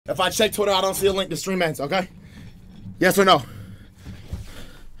If I check Twitter, I don't see a link to stream ends, okay? Yes or no?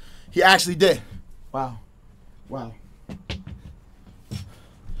 He actually did. Wow. Wow.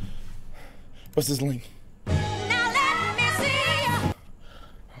 What's his link? Now let me see you.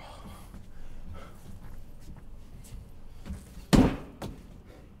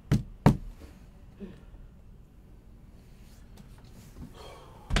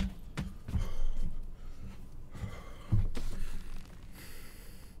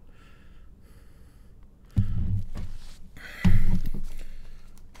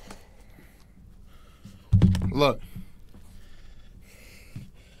 Look.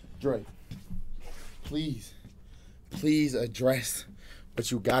 Drake. Please address what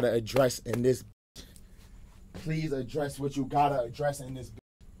you gotta address in this. Please address what you gotta address in this.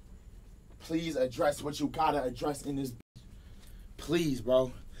 Please address what you gotta address in this. Please,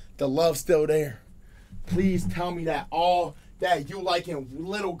 bro. The love's still there. Please tell me that all that you liking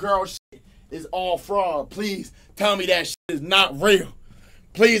little girl shit is all fraud. Please tell me that shit is not real.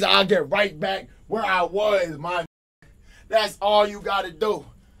 Please, I'll get right back where I was, my. That's all you gotta do.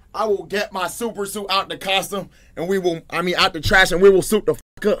 I will get my super suit out the costume and out the trash and we will suit the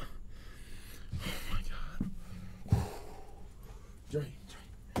fuck up. Oh my God. Drake.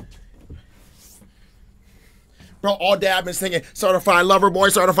 Bro, all day I've been singing Certified Lover Boy,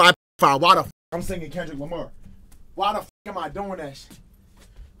 Certified File. Why the fuck I'm singing Kendrick Lamar? Why the fuck am I doing that shit?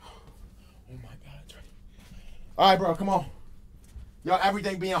 Oh my God, Drake. All right, bro, come on. Yo,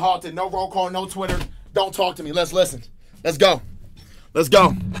 everything being halted. No roll call, no Twitter. Don't talk to me. Let's listen. Let's go. Let's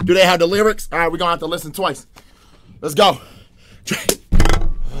go. Do they have the lyrics? All right, we're going to have to listen twice. Let's go.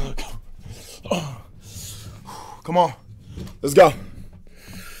 Come on. Let's go.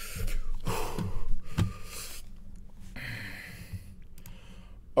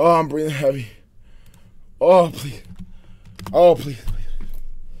 Oh, I'm breathing heavy. Oh, please. Oh, please.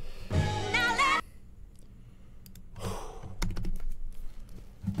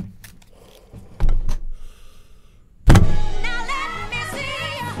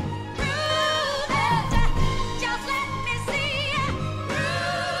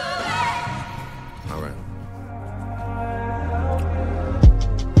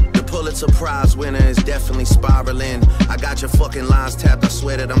 Prize winner is definitely spiraling. I got your fucking lines tapped, I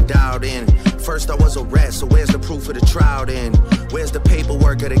swear that I'm dialed in. First I was a rat, so where's the proof of the trial then? Where's the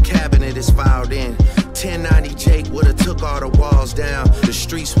paperwork of the cabinet is filed in? 1090 Jake would've took all the walls down. The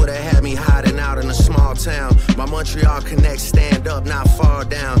streets would've had me hiding out in a small town. My Montreal connects stand up, not fall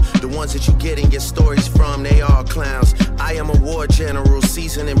down. The ones that you getting your stories from, they all clowns. I am a war general,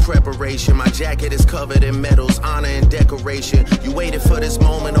 seasoned in preparation. My jacket is covered in medals, honor and decoration. You waited for this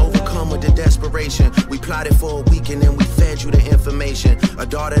moment, overcome with the desperation. We plotted for a week and then we fed you the information. A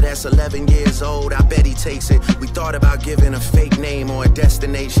daughter that's 11 years old, I bet he takes it. We thought about giving a fake name or a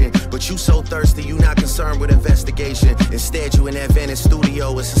destination, but you so thirsty, you not concerned with investigation. Instead, you in that Venice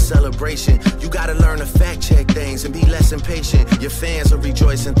studio, it's a celebration. You gotta learn to fact check things and be less impatient. Your fans are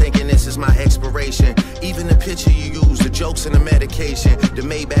rejoicing, thinking this is my expiration. Even the picture you use, the jokes and the medication, the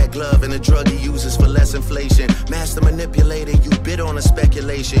Maybach glove and the drug he uses for less inflation. Master manipulator, you bid on a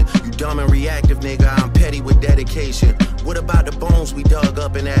speculation. You dumb and reactive, nigga, I'm petty with dedication. What about the bones we dug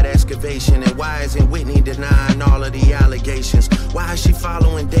up in that excavation? And why isn't Whitney denying all of the allegations? Why is she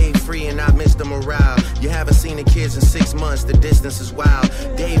following Dave Free and not Mr. Morale? You haven't seen the kids in 6 months, the distance is wild.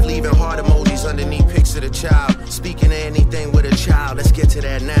 Dave leaving heart emojis underneath pics of the child. Speaking of anything with a child, let's get to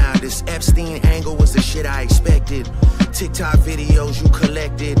that now. This Epstein angle was the shit I expected. TikTok videos you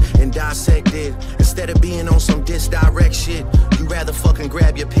collected and dissected. Instead of being on some disdirect shit, you rather fucking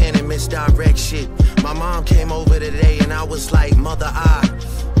grab your pen and misdirect shit. My mom came over today and I was like, mother I,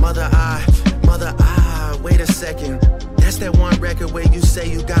 wait a second. That's that one record where you say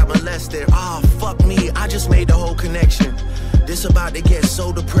you got molested. Oh, fuck me, I just made the whole connection. This about to get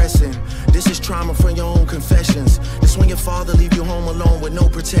so depressing. This is trauma from your own confessions. This when your father leave you home alone with no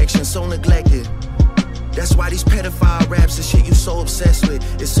protection, so neglected. That's why these pedophile raps and shit you so obsessed with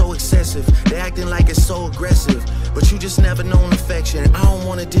is so excessive. They acting like it's so aggressive, but you just never known affection. I don't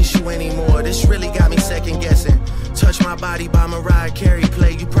wanna dish you anymore. This really got me second guessing. Touch My Body by Mariah Carey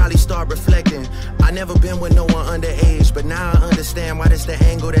play, you probably start reflecting. I never been with no one underage, but now I understand why this the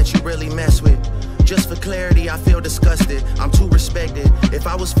angle that you really mess with. Just for clarity, I feel disgusted. I'm too respected. If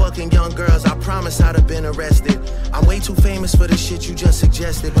I was fucking young girls, I promise I'd have been arrested. I'm way too famous for the shit you just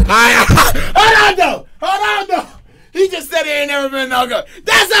suggested. But hold on though. He just said he ain't never been no girl.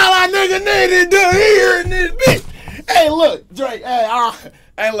 That's all our nigga needed to do here in this bitch. Hey, look, Drake.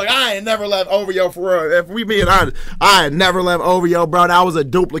 Hey, look, I ain't never left OVO for real. If we being honest, I ain't never left OVO, bro. That was a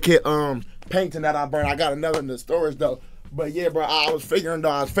duplicate painting that I burned. I got another in the storage though. But yeah, bro, I was figuring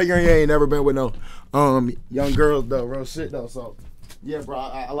you ain't never been with no young girls though, real shit though. So yeah, bro,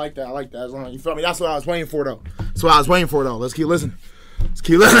 I like that. I like that. As long, you feel me? That's what I was waiting for though. That's what I was waiting for though. Let's keep listening. Let's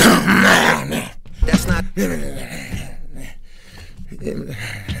keep listening. That's not.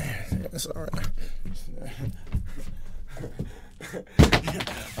 That's all right.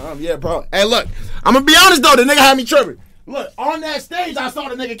 Yeah, bro. Hey, look, I'm gonna be honest though. The nigga had me tripping. Look, on that stage, I saw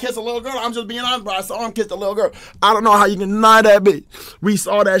the nigga kiss a little girl. I'm just being honest, bro. I saw him kiss a little girl. I don't know how you can deny that bitch. We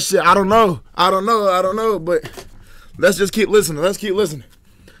saw that shit. I don't know. But let's just keep listening. Let's keep listening.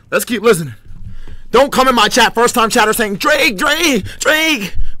 Don't come in my chat, first time chatter saying, Drake.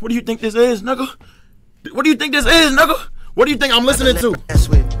 What do you think this is, nigga? What do you think I'm listening to?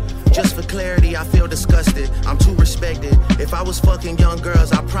 Just for clarity, I feel disgusted. I'm too respected. If I was fucking young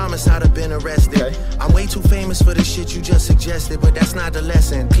girls, I promise I'd have been arrested. Okay. I'm way too famous for the shit you just suggested, but that's not the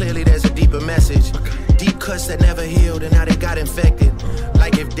lesson. Clearly there's a deeper message. Deep cuts that never healed and now they got infected.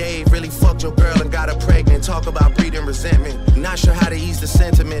 Like if Dave really fucked your girl and got her pregnant. Talk about breeding resentment. Not sure how to ease the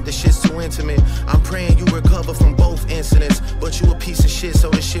sentiment. The shit's too intimate. I'm praying you recover from both incidents, but you a piece of shit, so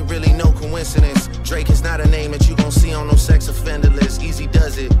this shit really no coincidence. Drake is not a name that you gon' see on no sex offender list. Easy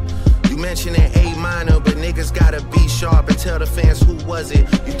does it. You mentioned an A minor, but niggas gotta be sharp and tell the fans who was it.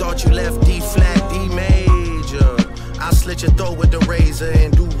 You thought you left D flat, D major. I'll slit your throat with the razor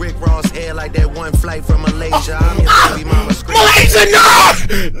and do Rick Ross hair like that one flight from Malaysia. I'm your baby mama screaming. Malaysia,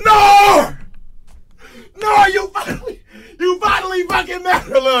 no, you finally fucking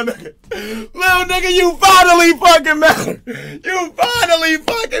matter, little nigga. Little nigga, you finally fucking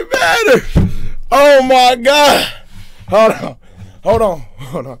matter. Oh my God. Hold on.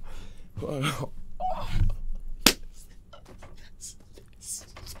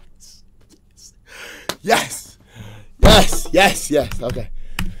 Yes. Okay.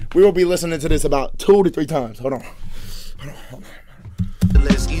 We will be listening to this about 2 to 3 times. Hold on.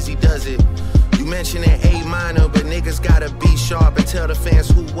 Easy does it. You mentioned an A minor, but niggas gotta be sharp and tell the fans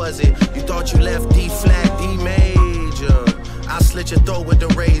who was it. You thought you left D flat, D major. I'll slit your throat with the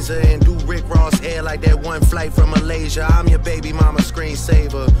razor and do Rick Ross hair like that one flight from Malaysia. I'm your baby mama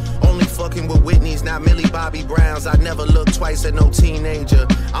screensaver. Only fucking with Whitney's, not Millie Bobby Browns. I never look twice at no teenager.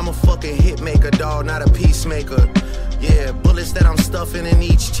 I'm a fucking hit maker, dawg, not a peacemaker. Yeah, bullets that I'm stuffing in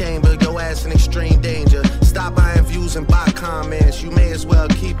each chamber. Your ass in extreme danger. Stop buying views and buy comments. You may as well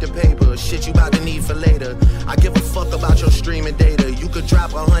keep the paper. Shit you about to need for later. I give a fuck about your streaming data. You could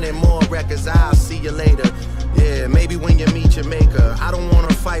drop 100 more records. I'll see you later. Yeah, maybe when you meet your maker. I don't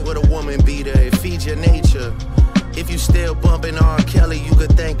wanna fight with a woman beater. It feeds your nature. If you still bumping R. Kelly, you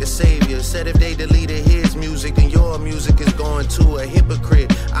could thank the savior. Said if they deleted his music, then your music is going to a hypocrite.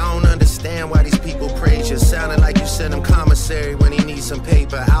 I don't understand why these people praise you. Sounding like you sent him commissary when he needs some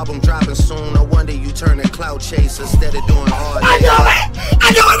paper. Album dropping soon, no wonder you turn a clout chaser instead of doing hard labor.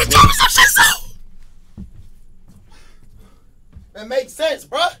 I know it. Tell me some shit, so. It makes sense,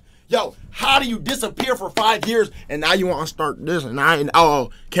 bruh. Yo, how do you disappear for 5 years and now you want to start this? And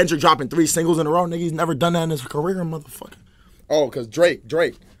Kendrick dropping 3 singles in a row. Nigga, he's never done that in his career, motherfucker. Oh, because Drake.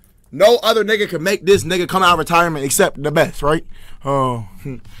 No other nigga could make this nigga come out of retirement except the best, right? Oh,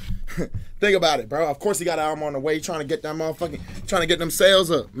 think about it, bro. Of course he got an album on the way, trying to get them sales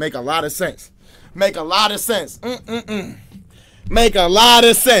up. Make a lot of sense. Make a lot of sense.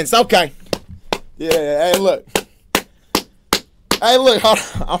 Okay. Yeah, hey, look,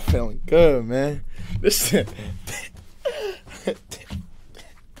 I'm feeling good, man. This shit.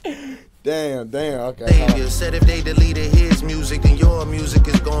 Damn, okay. You said if they deleted his music, then your music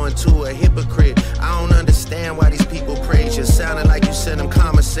is going to a hypocrite. I don't understand why these people praise you. Sounding like you sent him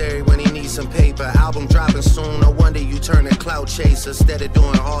commissary when he needs some paper. Album dropping soon, no wonder you turn a clout chaser instead of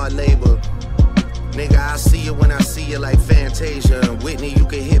doing hard labor. Nigga, I see you when I see you like Fantasia. Whitney, you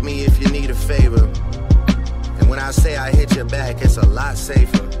can hit me if you need a favor. And when I say I hit your back, it's a lot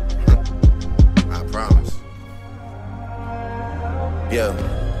safer. I promise. Yeah.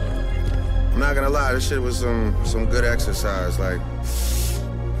 I'm not gonna lie, this shit was some good exercise. Like,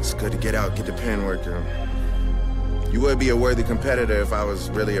 it's good to get out, get the pen working. You would be a worthy competitor if I was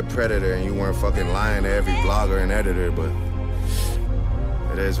really a predator and you weren't fucking lying to every blogger and editor, but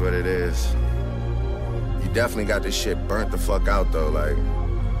it is what it is. You definitely got this shit burnt the fuck out though. Like,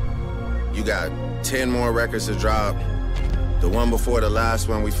 you got 10 more records to drop. The one before the last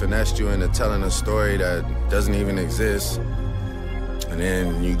one, we finessed you into telling a story that doesn't even exist. And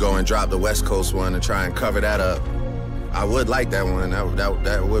then you go and drop the West Coast one and try and cover that up. I would like that one.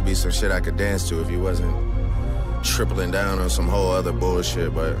 That would be some shit I could dance to if you wasn't tripling down on some whole other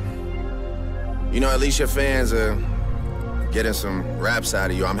bullshit. But, you know, at least your fans are getting some raps out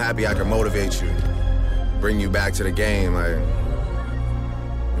of you. I'm happy I can motivate you. bring you back to the game, like,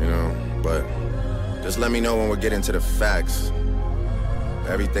 you know, but just let me know when we're getting to the facts.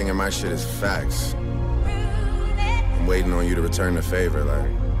 Everything in my shit is facts. I'm waiting on you to return the favor, like.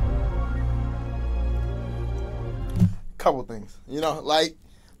 Couple things, you know, like,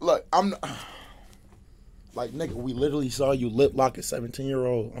 look, I'm like, nigga, we literally saw you lip lock a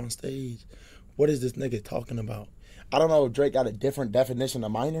 17-year-old on stage. What is this nigga talking about? I don't know if Drake got a different definition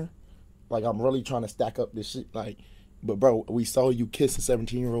of minor. Like, I'm really trying to stack up this shit, like, but bro, we saw you kiss a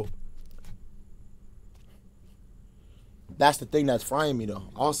 17-year-old. That's the thing that's frying me though.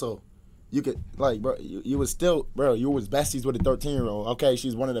 Also, you could, like, bro, you was still, bro, you was besties with a 13-year-old. Okay,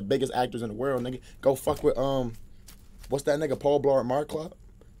 she's one of the biggest actors in the world, nigga. Go fuck with what's that nigga, Paul Blart Mart Club?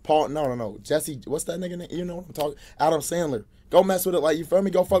 No. Jesse, what's that nigga name? You know what I'm talking? Adam Sandler. Go mess with it, like, you feel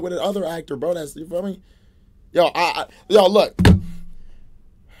me? Go fuck with the other actor, bro. That's, you feel me? Yo, yo, look.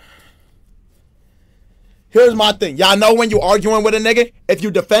 Here's my thing. Y'all know when you arguing with a nigga, if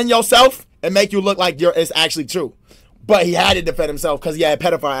you defend yourself, it make you look like it's actually true. But he had to defend himself because he had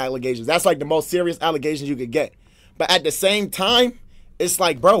pedophile allegations. That's like the most serious allegations you could get. But at the same time, it's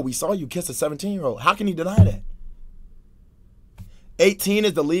like, bro, we saw you kiss a 17-year-old. How can he deny that? 18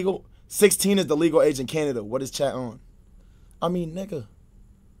 is the legal, 16 is the legal age in Canada. What is chat on? I mean, nigga.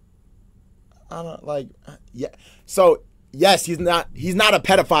 I don't, like, yeah. So, yes, he's not a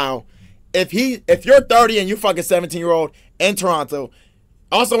pedophile. If you're 30 and you fucking 17-year-old in Toronto,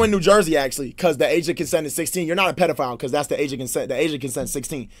 also in New Jersey, actually, because the age of consent is 16, you're not a pedophile because that's the age of consent. The age of consent is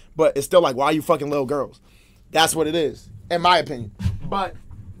 16. But it's still like, why are you fucking little girls? That's what it is, in my opinion. But,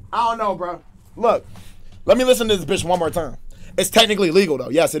 I don't know, bro. Look, let me listen to this bitch one more time. It's technically legal, though.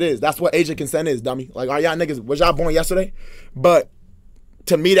 Yes, it is. That's what age of consent is, dummy. Like, are y'all niggas, was y'all born yesterday? But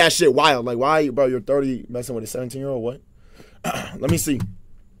to me, that shit wild. Like, why, bro, you're 30 messing with a 17-year-old? What? Let me see.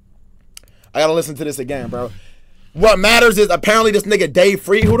 I gotta listen to this again, bro. What matters is apparently this nigga Dave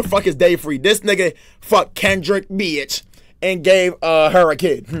Free. Who the fuck is Dave Free? This nigga fucked Kendrick bitch and gave her a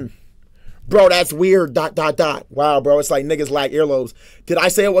kid. Bro, that's weird, ... Wow, bro, it's like niggas lack earlobes. Did I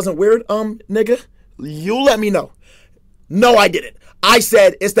say it wasn't weird, nigga? You let me know. No, I didn't. I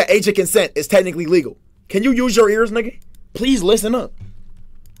said it's the age of consent. It's technically legal. Can you use your ears, nigga? Please listen up.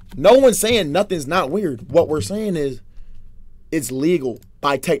 No one's saying nothing's not weird. What we're saying is it's legal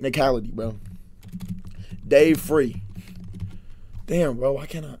by technicality, bro. Dave Free. Damn, bro, why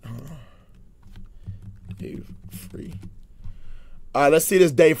can't I? Dave Free. All right, let's see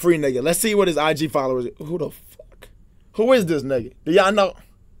this Dave Free nigga. Let's see what his IG followers. Who the fuck? Who is this nigga? Do y'all know?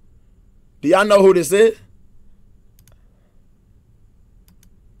 Do y'all know who this is?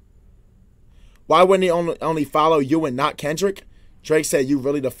 Why wouldn't he only follow you and not Kendrick? Drake said you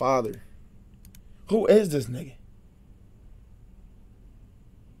really the father. Who is this nigga?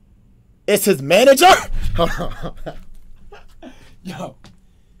 It's his manager? Yo,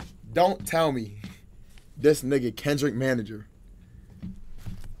 don't tell me this nigga Kendrick manager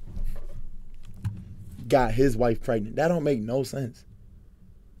got his wife pregnant. That don't make no sense.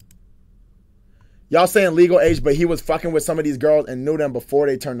 Y'all saying legal age, but he was fucking with some of these girls and knew them before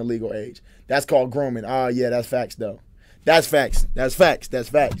they turned the legal age. That's called grooming. Oh, yeah, that's facts, though. That's facts. That's facts. That's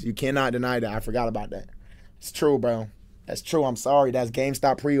facts. You cannot deny that. I forgot about that. It's true, bro. That's true. I'm sorry. That's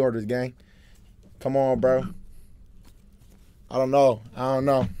GameStop pre-orders, gang. Come on, bro. I don't know.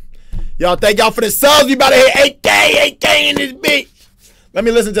 Y'all, thank y'all for the subs. We about to hit 8K in this bitch. Let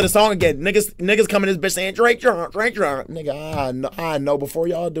me listen to the song again. Niggas coming this bitch saying, Drake. Nigga, I know before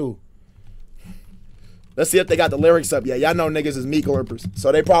y'all do. Let's see if they got the lyrics up. Yeah, y'all know niggas is meat glurpers.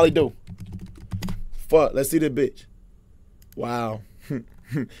 So they probably do. Fuck, let's see this bitch. Wow.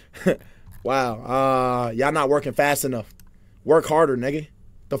 Wow. Y'all not working fast enough. Work harder, nigga.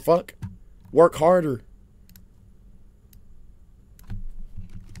 The fuck? Work harder.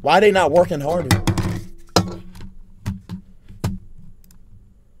 Why they not working harder?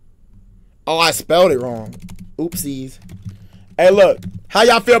 Oh, I spelled it wrong. Oopsies. Hey, look. How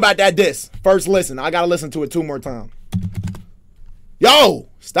y'all feel about that diss? First listen. I gotta listen to it 2 more times. Yo,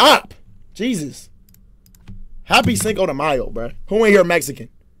 stop. Jesus. Happy Cinco de Mayo, bro. Who in here Mexican?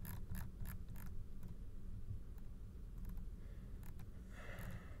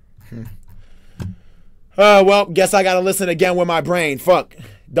 Well, guess I gotta listen again with my brain. Fuck.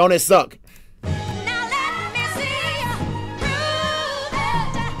 Don't it suck? Now let me see you prove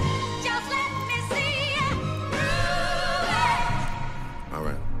it. Just let me see you prove it. All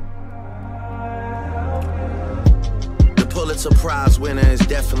right. The Pulitzer Prize winner is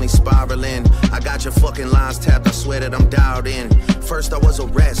definitely spiraling. I got your fucking lines tapped. I swear that I'm dialed in. First I was a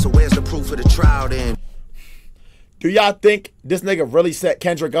rat, so where's the proof of the trial then? Do y'all think this nigga really set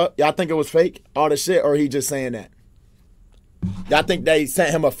Kendrick up? Y'all think it was fake, all the shit, or he just saying that? Y'all think they sent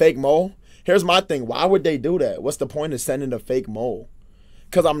him a fake mole? Here's my thing. Why would they do that? What's the point of sending a fake mole?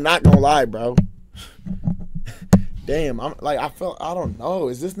 Because I'm not going to lie, bro. Damn, I don't know.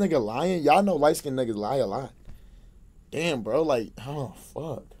 Is this nigga lying? Y'all know light-skinned niggas lie a lot. Damn, bro. Like, oh,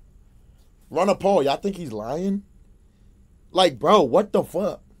 fuck. Run a poll. Y'all think he's lying? Like, bro, what the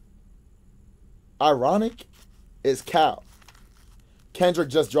fuck? Ironic is Cal. Kendrick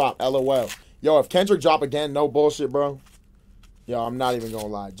just dropped, LOL. Yo, if Kendrick drop again, no bullshit, bro. Yo, I'm not even gonna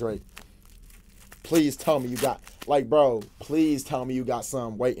lie, Drake. Please tell me you got, like, bro, please tell me you got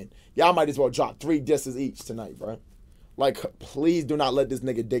some waiting. Y'all might as well drop 3 disses each tonight, bro. Like, please do not let this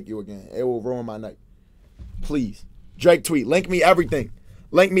nigga dick you again. It will ruin my night. Please. Drake tweet, link me everything.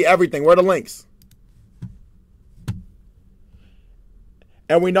 Link me everything. Where are the links?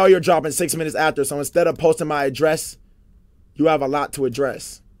 And we know you're dropping 6 minutes after, so instead of posting my address, you have a lot to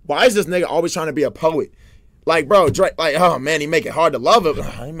address. Why is this nigga always trying to be a poet? Like, bro, Drake, like, oh, man, he make it hard to love it.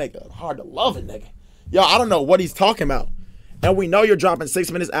 He make it hard to love it, nigga. Yo, I don't know what he's talking about. And we know you're dropping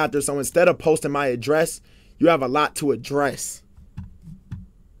 6 minutes after, so instead of posting my address, you have a lot to address.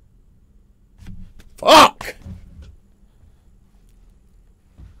 Fuck!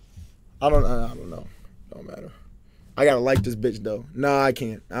 I don't know. Don't matter. I gotta like this bitch though. No, I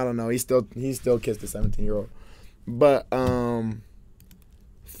can't. I don't know. He still kissed a 17-year-old. But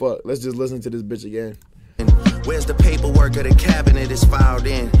fuck. Let's just listen to this bitch again. Where's the paperwork of the cabinet is filed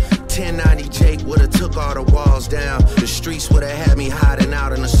in? 1090 Jake would've took all the walls down. The streets would've had me hiding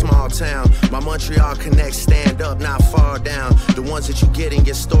out in a small town. My Montreal connects stand up, not fall down. The ones that you getting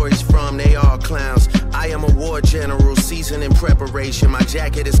your stories from, they all clowns. I am a war general, seasoned in preparation. My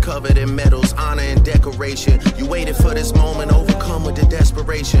jacket is covered in medals, honor and decoration. You waited for this moment, overcome with the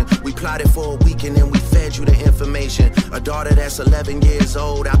desperation. We plotted for a week and then we fed you the information. A daughter that's 11 years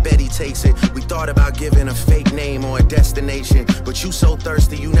old, I bet he takes it. We thought about giving a fake name or a destination, but you so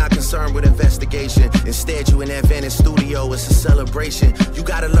thirsty, you not concerned with investigation. Instead, you in that Venice studio, it's a celebration. You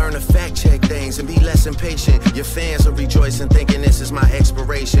gotta learn to fact check things and be less impatient. Your fans are rejoicing, thinking this is my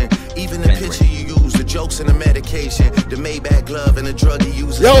expiration. Even the picture you use, the jokes and the medication, the Maybach glove and the drug he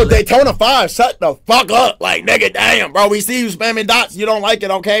uses. Yo, Daytona 5, shut the fuck up. Like, nigga, damn, bro. We see you spamming dots. You don't like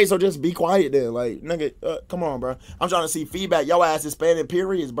it, okay? So just be quiet then. Like, nigga, come on, bro. I'm trying to see feedback. Yo ass is spamming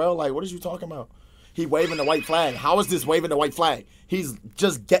periods, bro. Like, what is you talking about? He waving the white flag. How is this waving the white flag? He's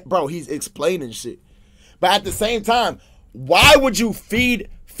just he's explaining shit. But at the same time, why would you feed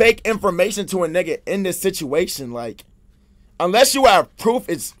fake information to a nigga in this situation? Like, unless you have proof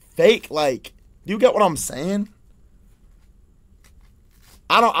it's fake, like, do you get what I'm saying?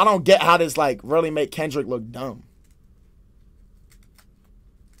 I don't get how this like really make Kendrick look dumb.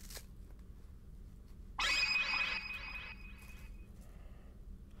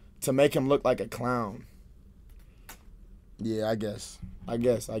 To make him look like a clown. Yeah, I guess.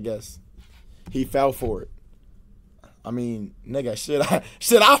 He fell for it. I mean, nigga, shit,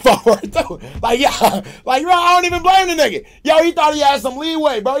 I fall for it too. Like, yeah, like, bro, I don't even blame the nigga. Yo, he thought he had some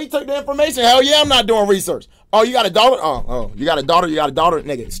leeway, bro. He took the information. Hell yeah, I'm not doing research. Oh, you got a daughter? Oh, you got a daughter?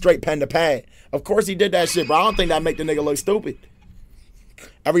 Nigga, straight pen to pad. Of course he did that shit, bro. I don't think that make the nigga look stupid.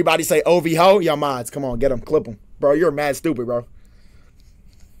 Everybody say OV ho. Yo, mods, come on, get him, clip him. Bro, you're mad stupid, bro.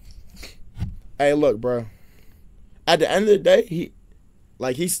 Hey, look, bro. At the end of the day, he's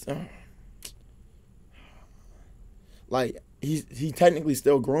technically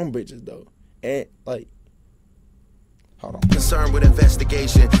still grown bitches though, and like, hold on. Concerned with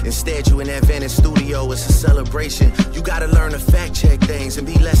investigation. Instead, you in that Venice studio, it's a celebration. You gotta learn to fact check things and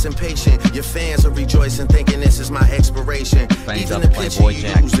be less impatient. Your fans are rejoicing, thinking this is my expiration. Even the picture you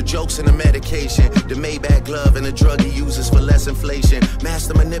use, the jokes and the medication, the Maybach glove and the drug he uses for less inflation.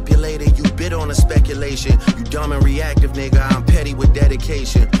 Master manipulator, you bid on a speculation. You dumb and reactive, nigga, I'm petty with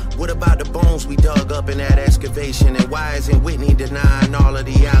dedication. What about the bones we dug up in that excavation? And why isn't Whitney denying all of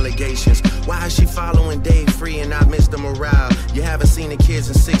the allegations? Why is she following Dave Free and not Mr. Morale? You haven't seen the kids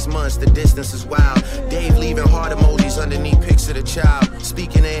in 6 months, the distance is wild. Dave leaving heart emojis underneath pics of the child.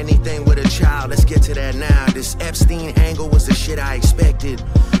 Speaking of anything with a child, let's get to that now. This Epstein angle was the shit I expected.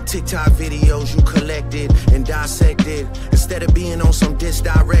 TikTok videos you collected and dissected. Instead of being on some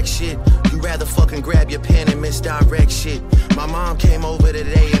disdirect shit, you rather fucking grab your pen and misdirect shit. My mom came over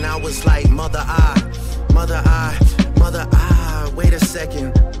today and I was like, mother, wait a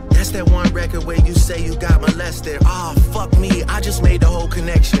second. That's that one record where you say you got molested. Oh, fuck me, I just made the whole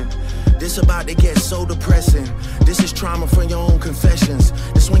connection. This about to get so depressing. This is trauma from your own confessions.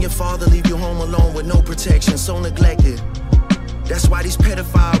 This when your father leave you home alone with no protection, so neglected. That's why these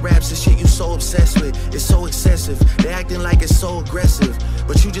pedophile raps and shit you so obsessed with. It's so excessive. They acting like it's so aggressive.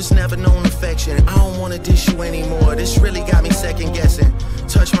 But you just never known affection. I don't wanna dish you anymore. This really got me second guessing.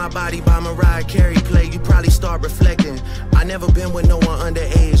 Touch My Body by Mariah Carey play, you probably start reflecting. I never been with no one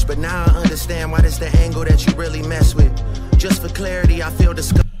underage, but now I understand why that's the angle that you really mess with. Just for clarity, I feel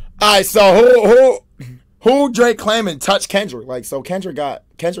disgusted. All right, so who Drake claiming touched Kendrick? Like, so Kendrick got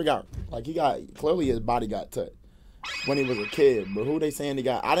like clearly his body got touched when he was a kid. But who they saying he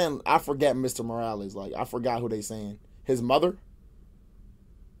got? I forget Mr. Morales. Like, I forgot who they saying. His mother?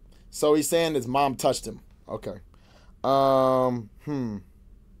 So he's saying his mom touched him. Okay. I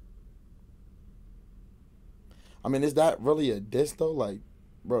mean, is that really a diss though? Like,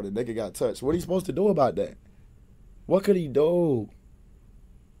 bro, the nigga got touched. What are you supposed to do about that? What could he do?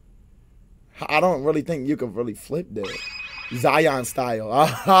 I don't really think you could really flip that. Zion style.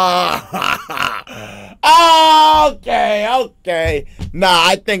 Okay. Nah,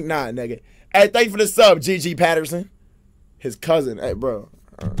 I think not, nigga. Hey, thank you for the sub, GG Patterson. His cousin. Hey, bro.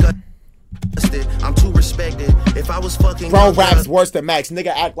 I'm too respected. If I was fucking bro raps worse than Max. Nigga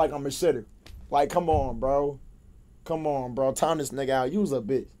act like I'm a shitter. Like, come on, bro. Come on, bro. Time this nigga out. Use a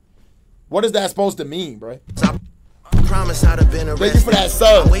bitch. What is that supposed to mean, bro? I promise I'd have been arrested. Thank you for that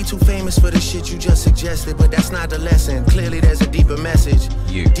sub. I'm way too famous for the shit you just suggested, but that's not the lesson. Clearly there's a deeper message.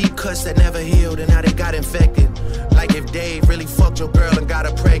 Deep cuts that never healed and now they got infected. Like if Dave really fucked your girl and got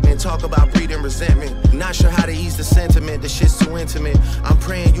her pregnant. Talk about breeding resentment. Not sure how to ease the sentiment. The shit's too intimate. I'm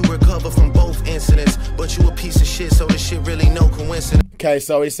praying you recover from both incidents, but you a piece of shit, so this shit really no coincidence. Okay,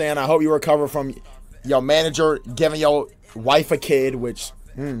 so he's saying, I hope you recover from your manager giving your wife a kid, which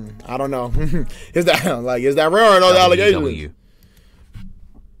I don't know. Is that real or no allegation?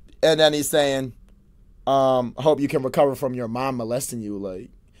 And then he's saying, I hope you can recover from your mom molesting you. Like,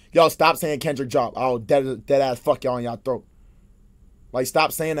 yo, stop saying Kendrick drop. I'll dead ass fuck y'all in y'all throat. Like,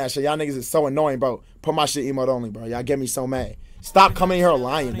 stop saying that shit. Y'all niggas is so annoying, bro. Put my shit emote only, bro. Y'all get me so mad. Stop coming here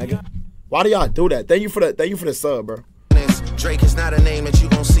lying, nigga. Why do y'all do that? Thank you for the sub, bro. Drake is not a name that you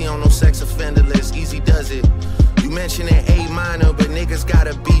gon' see on no sex offender list. Easy does it. You mentioned A minor, but niggas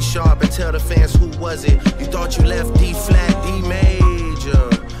gotta be sharp and tell the fans who was it. You thought you left D flat, D major.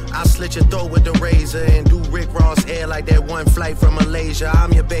 I'll slit your throat with the razor and do Rick Ross air like that one flight from Malaysia.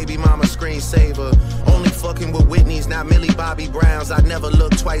 I'm your baby mama screensaver. Only fucking with Whitney's, not Millie Bobby Browns. I never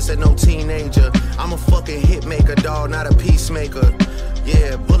look twice at no teenager. I'm a fucking hit maker, dog, not a peacemaker.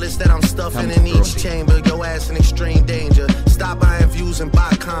 Yeah, bullets that I'm stuffing in each chamber. Your ass in extreme danger. Stop buying views and buy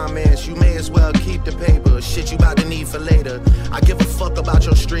comments. You may as well keep the paper. Shit you about to need for later. I give a fuck about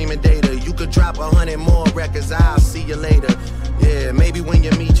your streaming data. You could drop 100 more records. I'll see you later. Yeah, maybe when you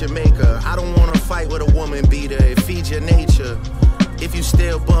meet your maker. I don't wanna fight with a woman beater. It feeds your nature. If you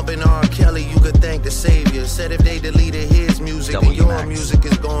still bumping R. Kelly, you could thank the savior. Said if they deleted his music, then your music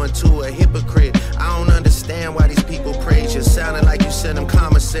is going to a hypocrite. I don't understand why these people praise you. Sounding like you sent him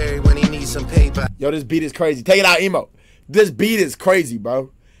commissary when he needs some paper. Yo, this beat is crazy. Take it out, emo. This beat is crazy,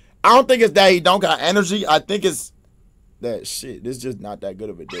 bro. I don't think it's that he don't got energy. I think it's that shit. This is just not that good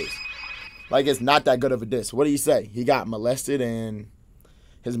of a diss. Like, it's not that good of a diss. What did he say? He got molested and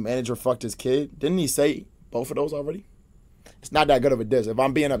his manager fucked his kid. Didn't he say both of those already? It's not that good of a diss. If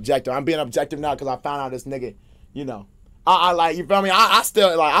I'm being objective now because I found out this nigga, you know. I like, you feel me? I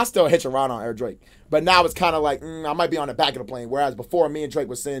still hitch around on Air Drake. But now it's kind of like, I might be on the back of the plane. Whereas before, me and Drake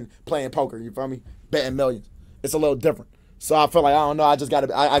was sitting playing poker, you feel me? Betting millions. It's a little different. So I feel like, I don't know,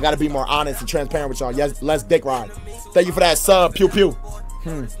 I gotta be more honest and transparent with y'all. Yes, let's dick ride. Thank you for that sub, pew pew.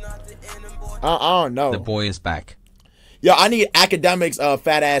 I don't know. The boy is back. Yo, I need academics,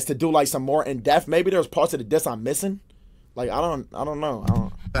 fat ass, to do like some more in depth. Maybe there's parts of the diss I'm missing. Like, I don't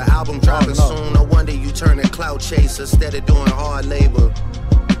know. The album dropping soon. No wonder you turn a clout chaser instead of doing hard labor.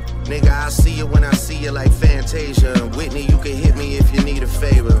 Nigga, I see you when I see you like Fantasia. Whitney, you can hit me if you need a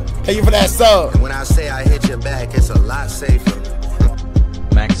favor. Thank you for that sub. And when I say I hit your back, it's a lot safer.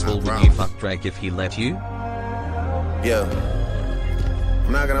 Maxwell, would you fuck Drake if he let you? Yeah.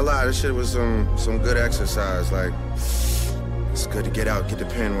 I'm not gonna lie, this shit was some good exercise. Like, it's good to get out, get the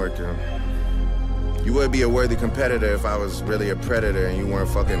pen working. You would be a worthy competitor if I was really a predator and you weren't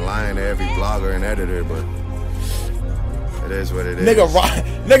fucking lying to every blogger and editor, but it is what it is.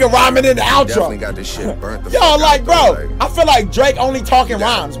 Nigga rhyming in the outro. Definitely got this shit burnt the Yo, fuck like, out, bro, though, like, I feel like Drake only talking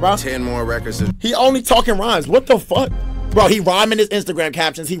rhymes, bro. 10 more records. He only talking rhymes. What the fuck? Bro, he rhyme in his Instagram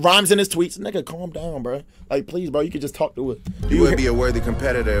captions. He rhymes in his tweets. Nigga, calm down, bro. Like, please, bro, you could just talk to it. You would be a worthy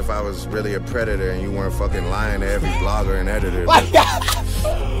competitor if I was really a predator and you weren't fucking lying to every blogger and editor.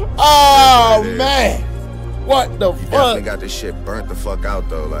 Oh, man. What the Definitely fuck? got this shit burnt the fuck out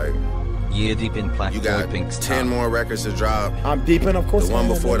though. Like, Year deep in Black you Boy got Pink's 10 more records to drop. I'm deep in, of course. The one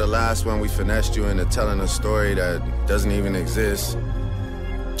before the last one, we finessed you into telling a story that doesn't even exist.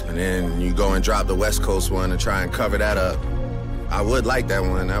 And then you go and drop the West Coast one and try and cover that up. I would like that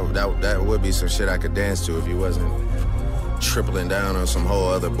one. That would be some shit I could dance to if you wasn't tripling down on some whole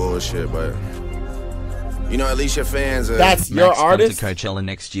other bullshit. But, you know, at least your fans are... That's your Max artist? come to Coachella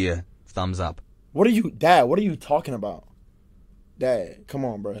next year. Thumbs up. What are you, Dad, what are you talking about? Dad, come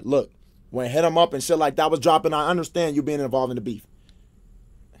on, bro. Look, when Hit 'Em Up and shit like that was dropping, I understand you being involved in the beef.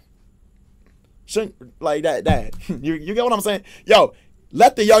 Shouldn't, like that, Dad. You get what I'm saying? Yo,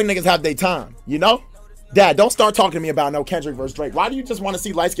 let the young niggas have their time, you know? Dad, don't start talking to me about no Kendrick versus Drake. Why do you just want to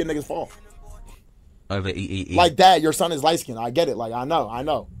see light-skinned niggas fall? Over EEE. Like, Dad, your son is light-skinned. I get it. Like, I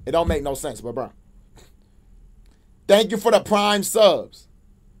know. It don't make no sense, but bro. Thank you for the prime subs.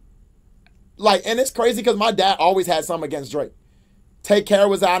 Like, and it's crazy because my dad always had something against Drake. Take Care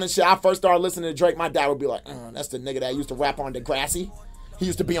was out and shit. I first started listening to Drake. My dad would be like, that's the nigga that used to rap on Degrassi. He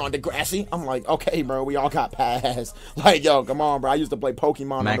used to be on Degrassi. I'm like, okay, bro, we all got passed. Like, yo, come on, bro. I used to play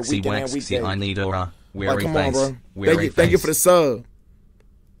Pokemon on the Maxi weekend and Waxy, weekday. I need aura. Like, Weary come on, face. bro. Thank you for the sub.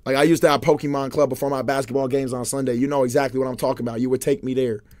 Like, I used to have Pokemon Club before my basketball games on Sunday. You know exactly what I'm talking about. You would take me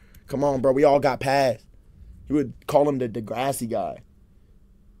there. Come on, bro. We all got passed. You would call him the Degrassi guy.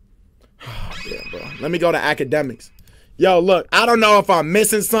 Yeah, bro. Let me go to academics. Yo, look, I don't know if I'm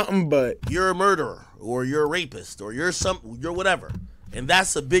missing something, but You're a murderer, or you're a rapist, or you're whatever. And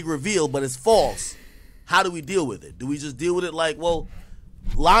that's a big reveal, but it's false. How do we deal with it? Do we just deal with it like, well,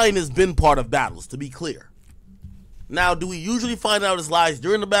 lying has been part of battles, to be clear. Now, do we usually find out his lies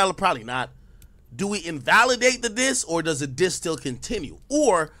during the battle? Probably not. Do we invalidate the diss, or does the diss still continue?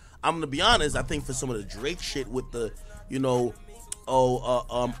 Or, I'm going to be honest, I think for some of the Drake shit with the, you know,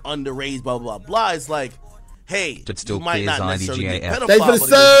 underage, blah, blah, blah, it's like, hey, you might not necessarily be a pedophile, Thanks for the but it's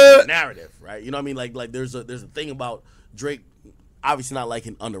sub. a narrative, right? You know what I mean? Like there's a thing about Drake, obviously not like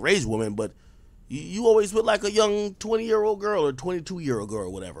an underage woman, but you always with like a young 20-year-old girl or 22-year-old girl or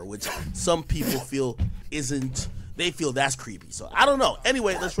whatever, which some people feel isn't, they feel that's creepy. So I don't know.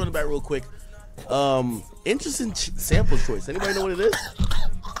 Anyway, let's run it back real quick. Interesting sample choice. Anybody know what it is?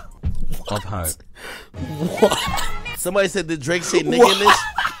 Of hope. Somebody said, did Drake say nigga in this?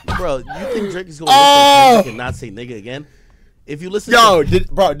 Bro, you think Drake is going to listen to Kendrick and not say nigga again? If you listen did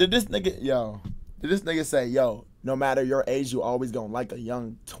this nigga say, yo, no matter your age, you always gonna like a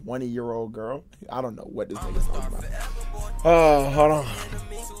young 20-year-old girl? I don't know what this nigga's talking about. Oh, hold on.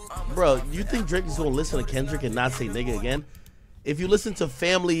 Bro, you think Drake is going to listen to Kendrick and not say nigga again? If you listen to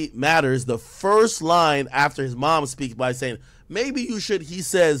Family Matters, the first line after his mom speaks by saying, maybe you should, he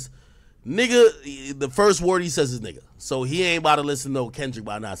says, nigga, the first word he says is nigga. So he ain't about to listen to Kendrick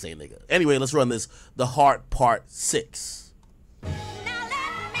by not saying nigga. Anyway, let's run this. The Heart Part 6.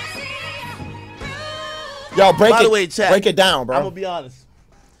 Yo, By the way, chat, break it down, bro. I'm going to be honest.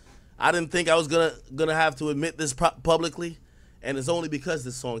 I didn't think I was gonna have to admit this publicly. And it's only because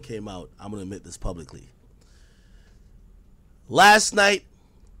this song came out, I'm going to admit this publicly. Last night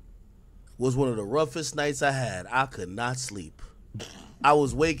was one of the roughest nights I had. I could not sleep. I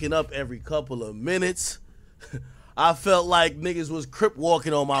was waking up every couple of minutes. I felt like niggas was crip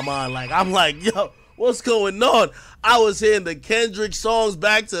walking on my mind. Like, I'm like, yo, what's going on? I was hearing the Kendrick songs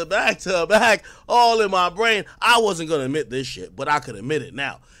back to back to back, all in my brain. I wasn't going to admit this shit, but I could admit it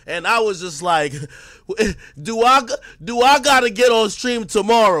now. And I was just like, do I got to get on stream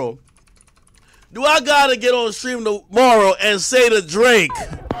tomorrow? Do I got to get on stream tomorrow and say to Drake,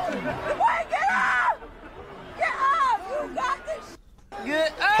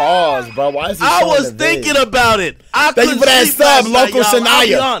 Pause, bro. Why is he I showing was the thinking vid? about it. I Thank you couldn't for that sleep sub, last night, local y'all. I'll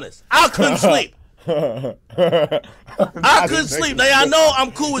be Shania. honest. I couldn't sleep. I couldn't sleep. Now, I know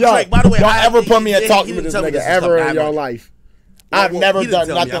I'm cool with Yo, Drake. By the way, don't I ever put me and talk to didn't this tell me nigga was ever coming. in your life. I've never he didn't done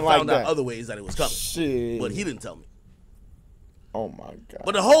tell me. nothing I like found out that. other ways that it was coming. Shit. But he didn't tell me. Oh my god.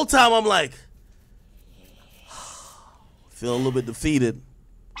 But the whole time I'm like, feeling a little bit defeated.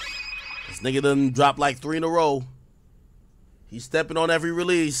 This nigga done dropped like 3 in a row. He's stepping on every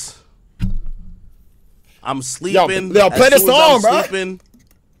release. I'm sleeping. Yo, play the As soon as song, I'm bro. sleeping,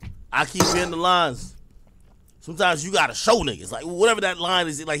 I keep hearing the lines. Sometimes you gotta show niggas. Like, whatever that line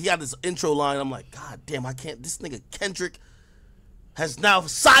is, like, he had this intro line. I'm like, God damn, I can't. This nigga Kendrick has now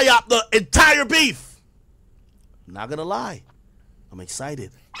psyoped the entire beef. I'm not gonna lie. I'm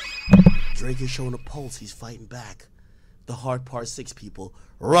excited. Drake is showing a pulse. He's fighting back. The Hard Part 6, people.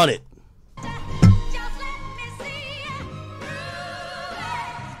 Run it. Just let me see you.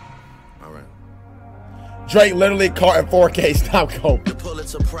 All right. Drake literally caught in 4K. Stop going. The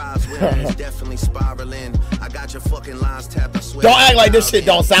Pulitzer Prize winner is definitely spiraling. I got your fucking lines tapped. I swear. Don't act like this shit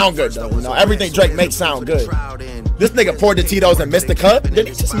don't sound good though. You know, everything Drake makes sound good. This nigga poured the Tito's and missed the cut. Did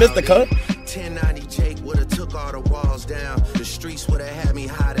he just miss the cut? 1090 Jake would've took all the walls down. The streets would've had me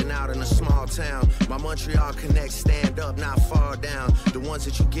hiding out in a small town. My Montreal connect stand up, not far down. The ones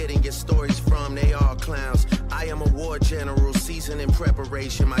that you get and get stories from, they all clowns. I am a war general, seasoned in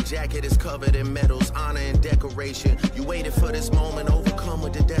preparation. My jacket is covered in medals, honor and decoration. You waited for this moment, overcome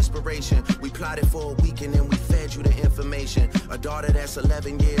with the desperation. We plotted for a week and then we fed you the information. A daughter that's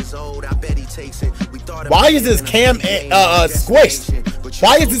 11 years old, I bet he takes it. We thought. Why is this cam squished?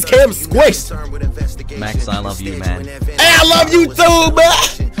 Why is this cam squished? Max, I love you, man. Hey, I love you too,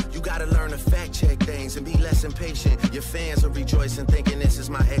 man. You gotta learn to fact check things and be less impatient. Your fans are rejoicing, thinking this is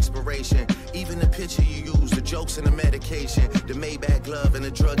my expiration. Even the picture you use, the jokes and the medication, the Maybach glove and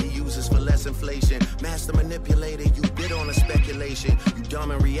the drug he uses for less inflation. Master manipulator, you bid on a speculation. You dumb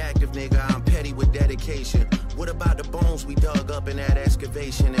and reactive, nigga, I'm petty with dedication. What about the bones we dug up in that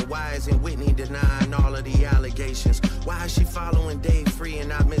excavation? And why isn't Whitney denying all of the allegations? Why is she following Dave Free and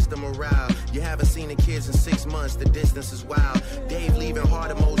not Mr. Morale? You haven't seen the kids in 6 months, the distance is wild. Dave leaving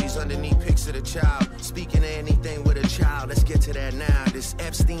heart emojis underneath pics of the child. Speaking of anything with a child, let's get to that now. This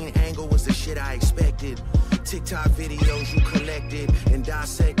Epstein angle was the shit I expected. TikTok videos you collected and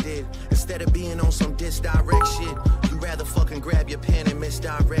dissected. Instead of being on some disdirect shit, you rather fucking grab your pen and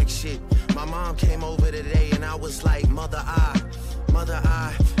misdirect shit. My mom came over today and I was like, mother,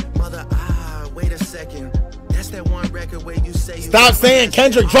 wait a second. That's that one record where you say you Stop saying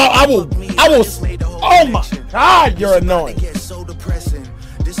Kendrick drop. I will. Oh my God, you're annoying.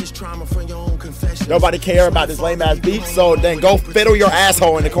 This is trauma from your own confession. Nobody care about this lame ass beef, so then go fiddle your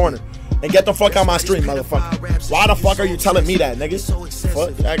asshole in the corner and get the fuck out my street, motherfucker. Why the fuck are you telling me that, nigga?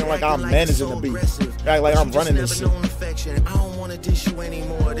 Fuck, you acting like I'm managing the beef. You act like I'm running this shit. I don't wanna dish you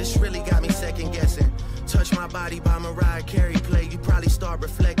anymore. This really got me second guessing. Touch My Body by Mariah Carey play, you probably start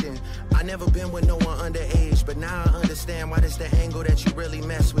reflecting. I never been with no one underage, but now I understand why this the angle that you really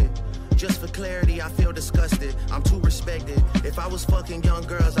mess with. Just for clarity, I feel disgusted. I'm too respected. If I was fucking young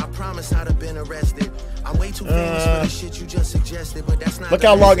girls, I promise I'd have been arrested. I'm way too famous for the shit you just suggested, but that's not. Look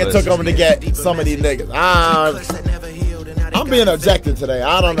how long it took them to get some of these niggas. I'm being objective today.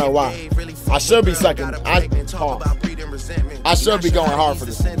 I don't know why. I should be second. I should be going hard for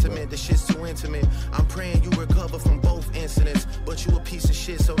this. The shit's too intimate. I'm praying you recover from both incidents, but you a piece of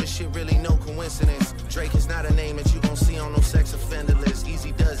shit, so this shit really no coincidence. Drake is not a name that you gon' see on no sex offender list.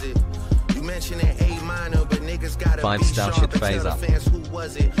 Easy does it. You mentioned an A minor, but niggas gotta be Five-star sharp shit and phase tell up. the fans who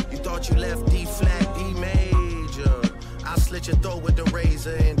was it. You thought you left D flat, D major. I'll slit your throat with the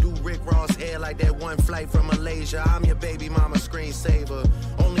razor and do Rick Ross hair like that one flight from Malaysia. I'm your baby mama screensaver.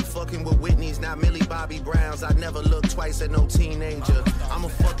 Only fucking with Whitney's, not Millie Bobby Browns. I'd never look twice at no teenager. I'm a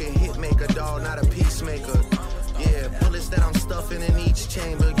fucking hit maker, dog, not a peacemaker. Yeah, bullets that I'm stuffing in each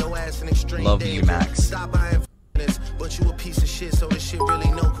chamber. Your ass an extreme Love you, danger. Max. Stop buying but you a piece of shit, so this shit really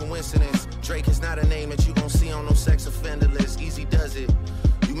no coincidence. Drake is not a name that you gon' see on no sex offender list. Easy does it.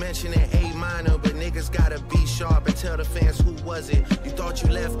 You mentioned an A minor, but niggas gotta be sharp and tell the fans who was it. You thought you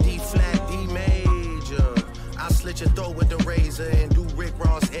left D flat, D major. I'll slit your throat with the razor and do Rick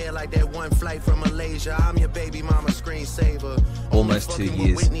Ross hair like that one flight from Malaysia. I'm your baby mama screensaver. Almost 2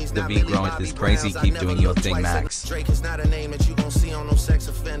 years. The beat growth is crazy. Keep doing your thing, Max. Drake is not a name that you gon' see on no sex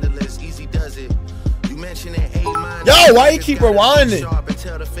offender list. Easy does it. You mentioned an A minor. Yo, why you keep rewinding? Sharp and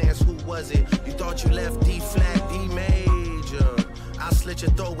tell the fans who was it. You thought you left D flat, D major. I'll slit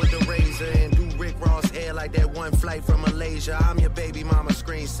your throat with the razor and do Rick Ross hair like that one flight from Malaysia. I'm your baby mama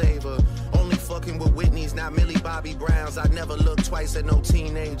screensaver. Only fucking with Whitney's, not Millie Bobby Browns. I'd never look twice at no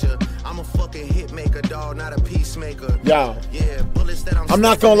teenager. I'm a fucking hit maker, dog, not a peacemaker. Yo. Yeah, bullets that I'm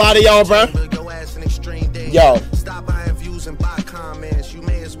not gonna lie to y'all, bro. Your ass in extreme danger. Yo. Stop buying views and buy comments. You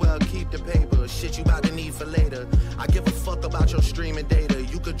may as well keep the paper. Shit you about to need for later. I give a fuck about your streaming data.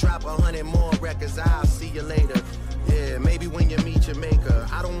 You could drop 100 more records. I'll see you later. Yeah, maybe when you meet your maker.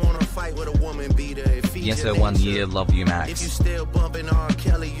 I don't wanna fight with a woman beater. Yes, sir, 1 year. Love you, If you Max. still bumping R.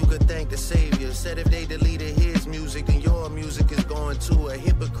 Kelly, you could thank the savior. Said if they deleted his music, then your music is going to a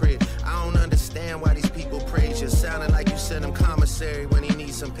hypocrite. I don't understand why these people praise you. Sounding like you sent him commissary when he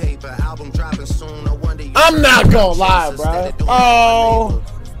needs some paper. Album dropping soon, no wonder you. I'm not gonna lie, bro. Oh.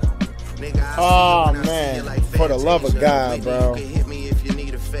 Nigga, I Oh, see you when I see man. you like For the love of Fantasia. God, Maybe bro. You can hit me if you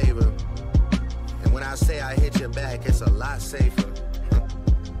need a favor. And when I say I hit your back, it's a lot safer.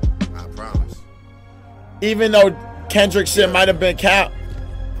 I promise. Even though Kendrick shit might have been cap,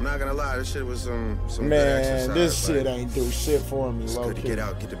 I'm not gonna lie, this shit was some good man, exercise. this shit like, ain't do shit for me, it's low good to key. get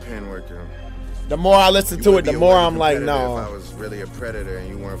out, get the pen working. The more I listen You to would it, the be a more worthy I'm like, competitor If I no. was really a predator and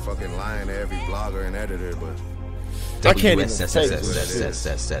you weren't fucking lying to every blogger and editor, but I can't even take this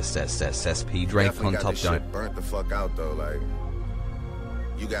WSSSSSSSSP Drake definitely on got top this dog. shit burnt the fuck out though. Like,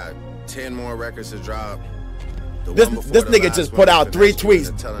 you got 10 more records to drop. The This one before this the nigga last just one put is out 3 pedestrian tweets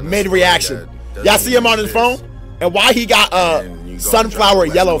and telling a mid-reaction. story that Y'all doesn't see him on even his phone? exist. And why he got And you go sunflower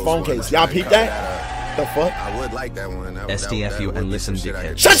drop yellow West phone Coast one case? and Y'all try peep to cover that? The fuck? I would like that one. That SDFU would and be listen, some shit I dickhead.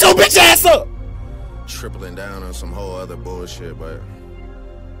 could Shut your bitch ass up! tripling down on some whole other bullshit, but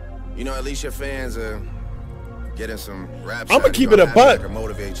you know, at least your fans are getting some rap. I'ma shot. keep You it a gonna have buck. that can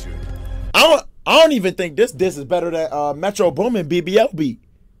motivate you. I don't even think this is better than Metro Boomin BBL beat.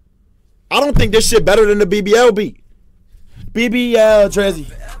 I don't think this shit better than the BBL beat. BBL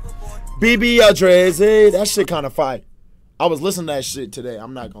Drizzy. BBL Drizzy. That shit kind of fire. I was listening to that shit today.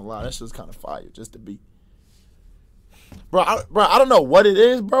 I'm not gonna lie. That shit's kind of fire. Just the beat. Bro, I don't know what it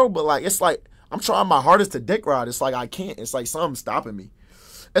is, bro, but like it's like I'm trying my hardest to dick ride. It's like I can't. It's like something's stopping me.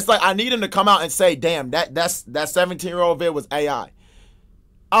 It's like I need him to come out and say, "Damn, that 17-year-old vid was AI."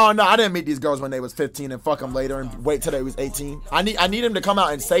 Oh no, I didn't meet these girls when they was 15 and fuck them later and wait till they was 18. I need him to come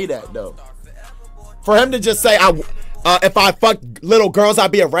out and say that though. For him to just say, if I fuck little girls,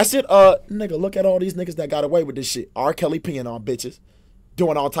 I'd be arrested. Nigga, look at all these niggas that got away with this shit. R. Kelly peeing on bitches,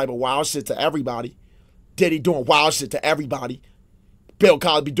 doing all type of wild shit to everybody. Diddy doing wild shit to everybody. Bill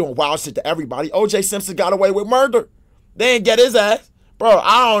Cosby doing wild shit to everybody. O.J. Simpson got away with murder. They ain't get his ass. Bro,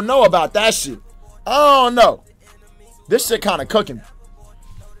 I don't know about that shit. I don't know. This shit kind of cooking.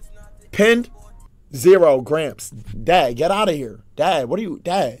 Pinned 0 grams. Dad, get out of here. Dad, what are you?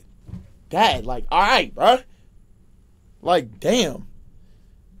 Dad, like, all right, bro. Like, damn.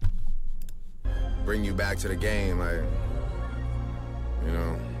 Bring you back to the game, like, you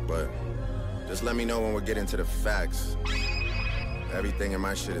know, but just let me know when we're getting to the facts. Everything in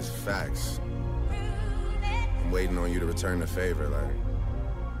my shit is facts. I'm waiting on you to return the favor,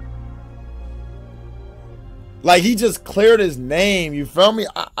 Like, he just cleared his name. You feel me?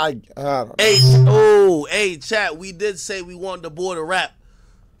 I don't know. Hey, chat. We did say we wanted the boy to rap.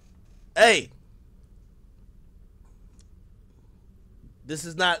 Hey, this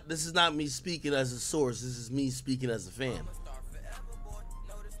is not me speaking as a source. This is me speaking as a fan.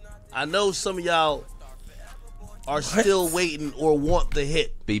 I know some of y'all are still waiting or want the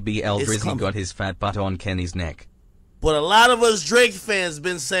hit, BBL It's Drizzy coming. got his fat butt on Kenny's neck. but a lot of us Drake fans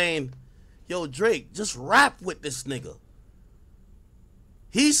been saying, "Yo, Drake, just rap with this nigga.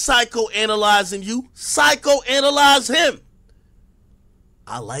 He's psychoanalyzing you. Psychoanalyze him."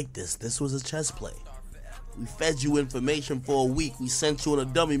 I like this. This was a chess play. We fed you information for a week. We sent you on a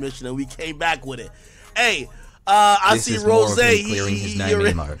dummy mission, and we came back with it. Hey, I This see is more Rose. of him clearing his name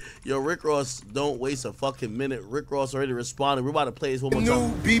emo. Yo, Rick Ross, don't waste a fucking minute. Rick Ross already responded. We're about to play this one more New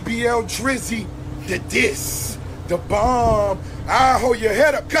time. BBL Drizzy, the diss, the bomb. I hold your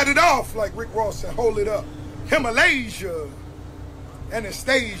head up, cut it off like Rick Ross said, hold it up. Himalaya,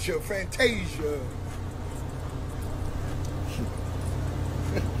 Anastasia, Fantasia.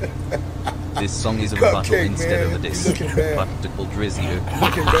 This song is a Cupcake, rebuttal instead of a man. diss. You looking bad. Rebuttal Drizzy.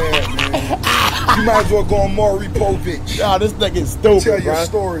 Looking bad, man. You might as well go on Maury Povich. Nah, this nigga is stupid, Tell your bro.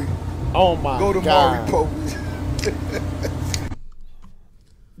 story. Oh my Go to god. Maury Povich.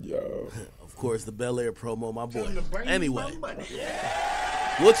 Yo. Of course, the Bel Air promo, my boy. Anyway,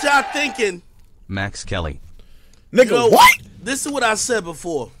 what y'all thinking? Max Kelly. Nigga, You know, what? This is what I said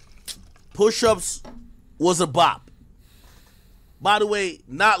before. Push-Ups was a bop. By the way,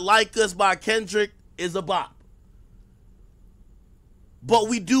 Not Like Us by Kendrick is a bop. But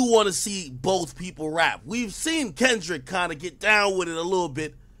we do want to see both people rap. We've seen Kendrick kind of get down with it a little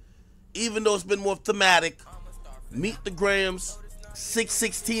bit, even though it's been more thematic. Meet the Grams,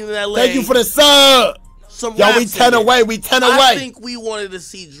 616 in LA. Thank you for the sub. Some Yo, we raps in 10 there. away. We 10 away. I think we wanted to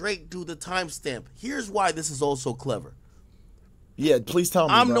see Drake do the timestamp. Here's why this is also clever. Yeah, please tell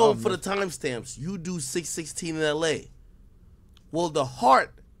me. I'm bro. known for the timestamps. You do 616 in LA. Well, the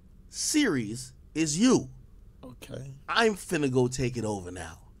Heart series is you. Okay. I'm finna go take it over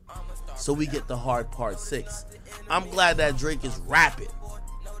now. So we get the Heart Part 6. I'm glad that Drake is rapping.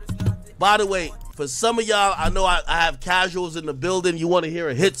 By the way, for some of y'all, I know I have casuals in the building. You want to hear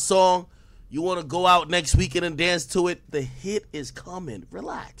a hit song? You want to go out next weekend and dance to it? The hit is coming.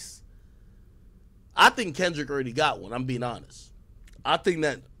 Relax. I think Kendrick already got one. I'm being honest. I think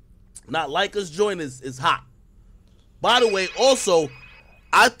that Not Like Us joint is hot. By the way, also,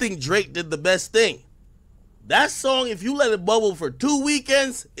 I think Drake did the best thing. That song, if you let it bubble for 2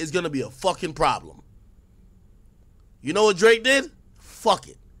 weekends, is going to be a fucking problem. You know what Drake did? Fuck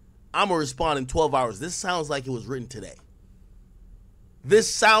it. I'm going to respond in 12 hours. This sounds like it was written today.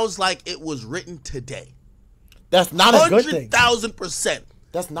 This sounds like it was written today. That's not a good thing. 100,000%.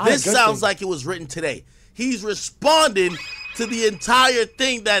 That's not a good thing. This sounds like it was written today. He's responding to the entire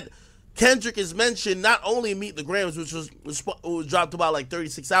thing that Kendrick has mentioned, not only Meet the Grams, which was dropped about like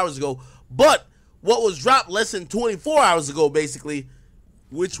 36 hours ago, but what was dropped less than 24 hours ago, basically,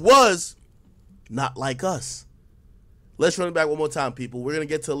 which was Not Like Us. Let's run it back one more time, people. We're going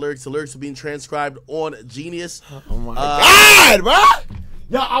to get to the lyrics. The lyrics are being transcribed on Genius. Oh, my God, bro.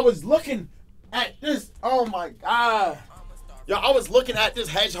 Yo, I was looking at this. Oh, my God. Yo, I was looking at this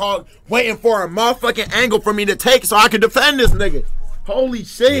hedgehog waiting for a motherfucking angle for me to take so I could defend this nigga. Holy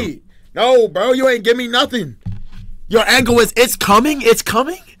shit. No, bro, you ain't give me nothing. Your angle is, it's coming? It's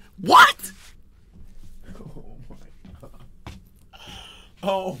coming? What? Oh, my God.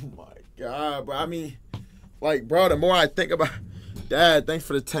 Oh, my God, bro. I mean, like, bro, the more I think about... Dad, thanks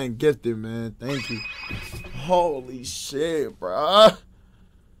for the 10 gifted, man. Thank you. Holy shit, bro.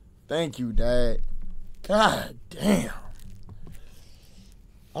 Thank you, Dad. God damn.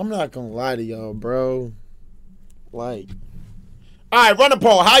 I'm not gonna lie to y'all, bro. Like, all right, run a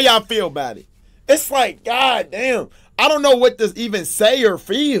poll. How y'all feel about it? It's like, god damn. I don't know what to even say or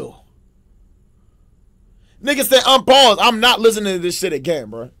feel. Nigga said, unpause. I'm not listening to this shit again,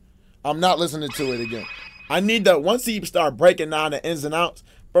 bro. I'm not listening to it again. I need to, once he start breaking down the ins and outs,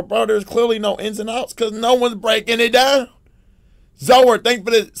 but bro, there's clearly no ins and outs because no one's breaking it down. Zoer, thanks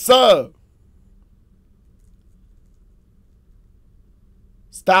for the sub.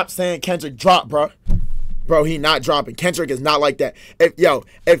 Stop saying Kendrick drop, bro. Bro, he not dropping. Kendrick is not like that.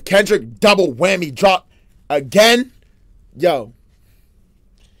 If Kendrick double whammy drop again, yo,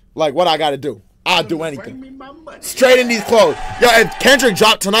 like what I gotta do? I'll do anything. Straight in these clothes. Yo, if Kendrick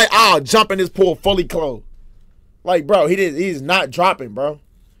drop tonight, I'll jump in this pool fully clothed. Like, bro, he's not dropping, bro.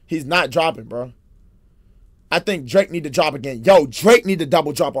 He's not dropping, bro. I think Drake need to drop again. Yo, Drake need to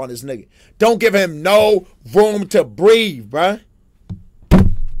double drop on this nigga. Don't give him no room to breathe, bro.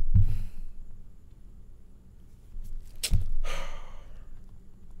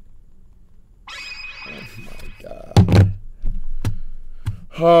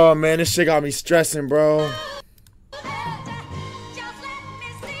 Oh, man, this shit got me stressing, bro.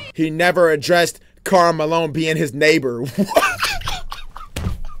 He never addressed Karl Malone being his neighbor.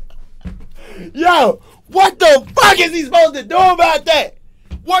 Yo, what the fuck is he supposed to do about that?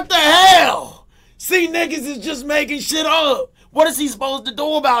 What the hell? See, niggas is just making shit up. What is he supposed to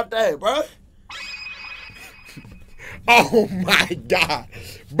do about that, bro? Oh, my God.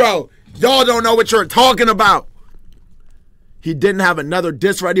 Bro, y'all don't know what you're talking about. He didn't have another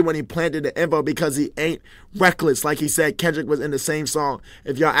diss ready when he planted the info because he ain't reckless. Like he said, Kendrick was in the same song.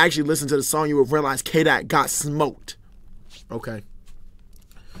 If y'all actually listen to the song, you would realize K-Dot got smoked. Okay.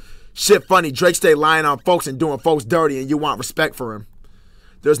 Shit funny. Drake stay lying on folks and doing folks dirty and you want respect for him.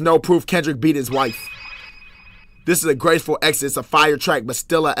 There's no proof Kendrick beat his wife. This is a graceful exit. It's a fire track, but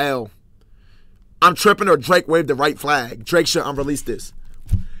still a L. I'm tripping or Drake waved the right flag. Drake should unrelease this.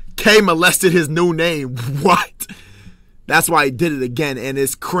 K molested his new name. What? That's why he did it again, and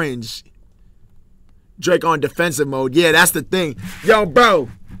it's cringe. Drake on defensive mode. Yeah, that's the thing. Yo, bro.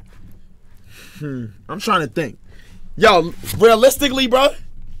 I'm trying to think. Yo, realistically, bro,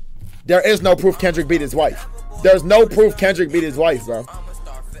 there is no proof Kendrick beat his wife. There's no proof Kendrick beat his wife, bro.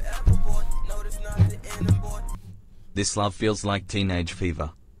 This love feels like teenage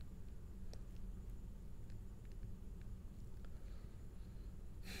fever.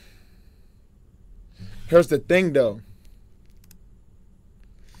 Here's the thing, though.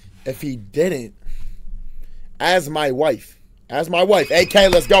 If he didn't, as my wife, AK,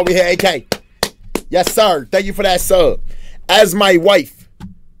 let's go. We here, AK. Yes, sir. Thank you for that sub. As my wife,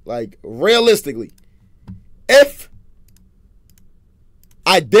 like, realistically, if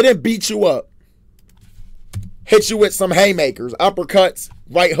I didn't beat you up, hit you with some haymakers, uppercuts,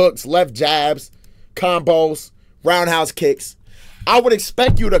 right hooks, left jabs, combos, roundhouse kicks, I would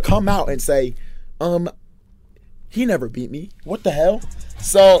expect you to come out and say, he never beat me. What the hell?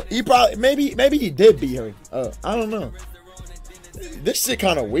 So he probably, maybe he did beat her. I don't know. This shit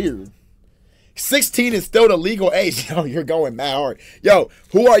kind of weird. 16 is still the legal age. Yo, you're going mad hard. Yo,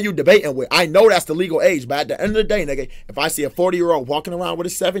 who are you debating with? I know that's the legal age, but at the end of the day, nigga, if I see a 40-year-old walking around with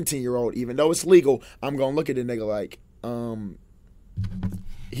a 17-year-old, even though it's legal, I'm gonna look at the nigga like,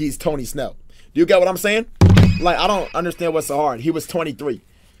 he's Tony Snell. Do you get what I'm saying? Like, I don't understand what's so hard. He was 23.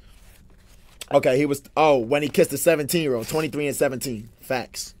 Okay, he was, when he kissed a 17-year-old, 23 and 17.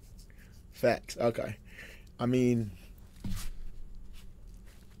 Facts. Okay. I mean,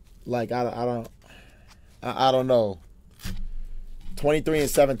 like, I don't know. 23 and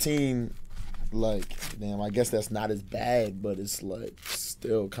 17, like, damn, I guess that's not as bad, but it's like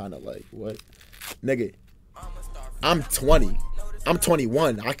still kind of like, what? Nigga, I'm 20. I'm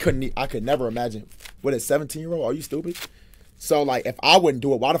 21. I could never imagine. What, a 17-year-old? Are you stupid? So, like, if I wouldn't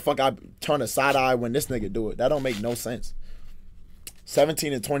do it, why the fuck I turn a side eye when this nigga do it? That don't make no sense.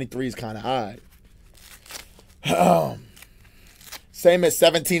 17 and 23 is kind of odd. Same as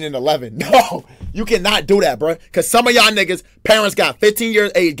 17 and 11. No, you cannot do that, bro. Because some of y'all niggas, parents got 15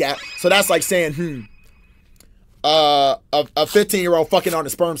 years age gap. So that's like saying, a 15-year-old fucking on a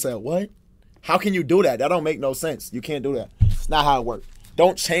sperm cell. What? How can you do that? That don't make no sense. You can't do that. It's not how it works.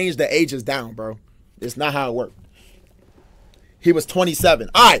 Don't change the ages down, bro. It's not how it works. He was 27.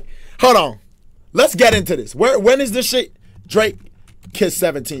 All right, hold on. Let's get into this. When is this shit? Drake kissed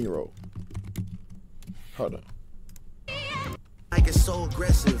 17-year-old. Hold on. Like it's so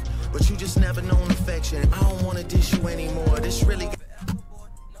aggressive, but you just never known affection. I don't want to dish you anymore. This really.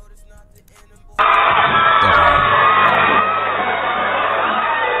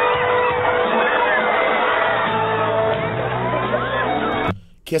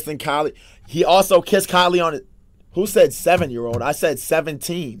 Kissing Kylie. He also kissed Kylie on it. Who said 7-year-old? I said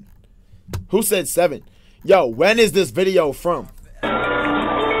 17. Who said 7? Yo, when is this video from?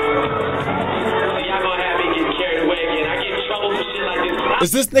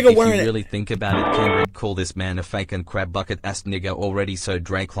 Is this nigga wearing it? If you really think about it, Kendrick call this man a fake and crab bucket ass nigga already, so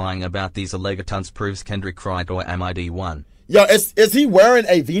Drake lying about these allegatons proves Kendrick cried, or am I D1? Yo, is he wearing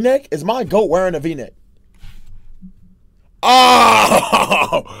a V-neck? Is my goat wearing a V-neck?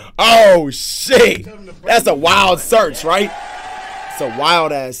 Oh shit. That's a wild search, right? It's a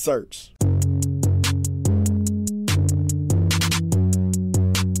wild ass search.